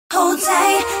Hold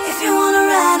tight if you wanna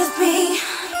ride with me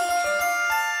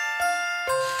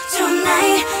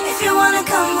tonight, if you wanna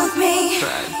come with me.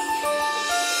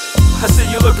 I see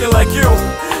you looking like you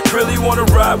really wanna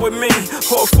ride with me.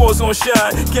 All fours on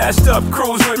shine, gassed up,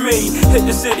 cruise with me. Hit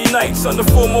the city nights under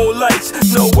full moon lights.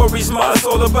 No worries, ma, it's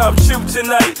all about you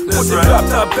tonight. Put the drop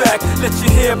top back, let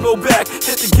your hair blow back.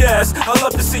 Hit the gas, I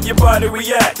love to see your body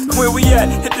react. Where we at?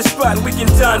 Hit the spot, we can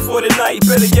dine for the night.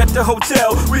 Better yet, the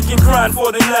hotel, we can grind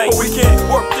for the night. Or we can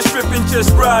work the strip and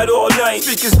just ride all night.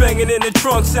 Speakers banging in the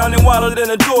trunk, sounding wilder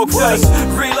than a dog fight.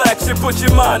 Relax and put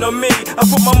your mind on me. I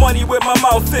put my money where my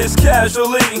mouth is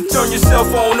casually. Turn your cell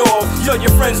phone off, tell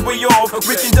your friends we off.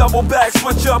 We can double back,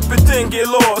 switch up and then get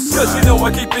lost. Cause you know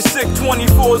I keep it sick,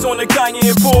 24s on the Kanye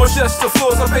and Porsche. Just the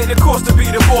floors, I pay the cost to be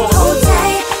the boss. Hold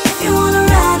tight if you wanna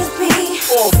ride with me.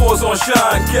 All fours on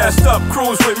shine, gassed up,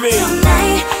 cruise with me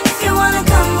tonight, if you wanna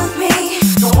come with me.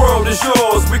 The world is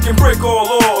yours, we can break all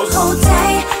laws. Hold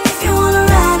tight if you wanna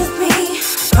ride with me.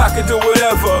 I can do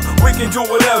whatever, we can do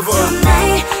whatever.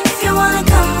 Tonight, if you wanna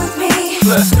come with me.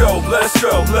 Let's go, let's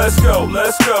go, let's go,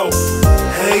 let's go.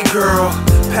 Hey girl,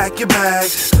 pack your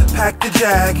bags, pack the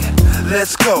jag.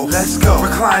 Let's go, let's go.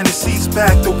 Recline the seats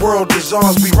back, the world is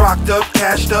ours. We rocked up,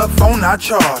 cashed up, phone not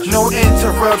charged. No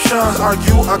interruptions, are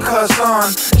you a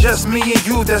cuss-on? Just me and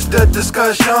you, that's the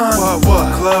discussion.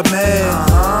 What? Club med,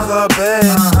 club bed.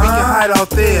 We can hide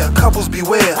out there, couples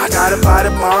beware. I gotta buy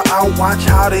the bar out, watch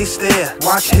how they stare.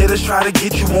 Watch hitters try to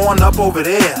get you on up over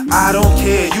there. I don't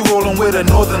care, you rolling with a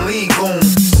Northern League goon.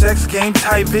 Sex game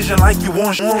type vision like you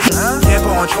want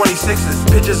Camper on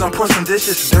 26s, pictures on porcelain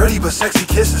dishes. Dirty but sexy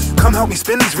kisses, come help me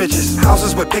spin these riches.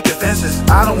 Houses with picket fences,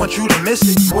 I don't want you to miss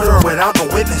it. With or without the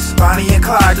witness, Bonnie and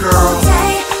Clyde, girl. Hold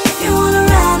tight if you wanna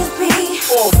ride with me.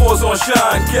 All fours on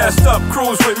shine, gassed up,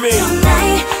 cruise with me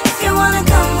tonight, if you wanna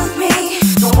come with me.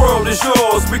 The world is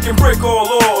yours, we can break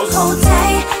all laws. Hold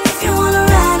tight if you wanna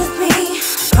ride with me.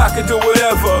 I can do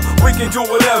whatever, we can do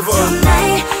whatever.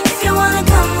 Tonight, if you wanna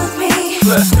come with me.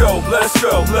 Let's go, let's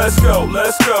go, let's go,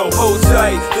 let's go. Hold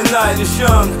tight, the night is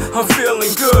young, I'm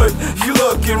feeling good, you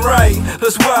looking right.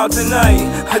 Let's wild tonight,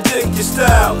 I dig your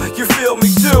style, you feel me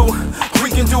too. We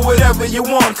can do whatever you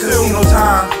want to. Casino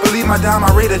time, believe my dime,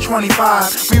 I rate at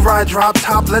 25. We ride drop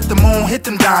top, let the moon hit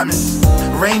them diamonds.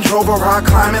 Range Rover, rock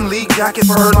climbing, league jacket,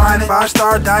 fur lining.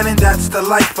 5-star dining, that's the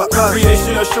life for us.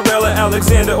 Creation of Sherella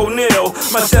Alexander O'Neal.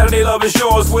 My Saturday love is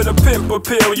yours with a pimp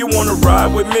appeal. You wanna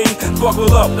ride with me?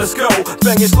 Buckle up, let's go.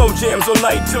 Banging slow jams all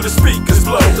night till the speakers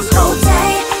blow. Let's go. Hold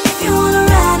tight if you wanna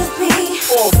ride with me.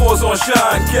 All fours on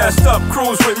shine, gassed up,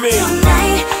 cruise with me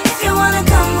tonight, if you wanna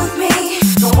come with me.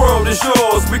 The world is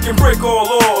yours, we can break all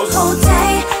laws. Hold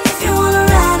tight if you wanna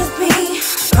ride with me.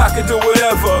 I can do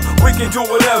whatever, we can do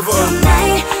whatever.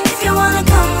 Tonight, if you wanna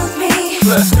come with me.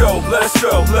 Let's go, let's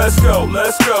go, let's go,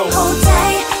 let's go. Hold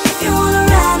tight if you wanna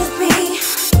ride with me.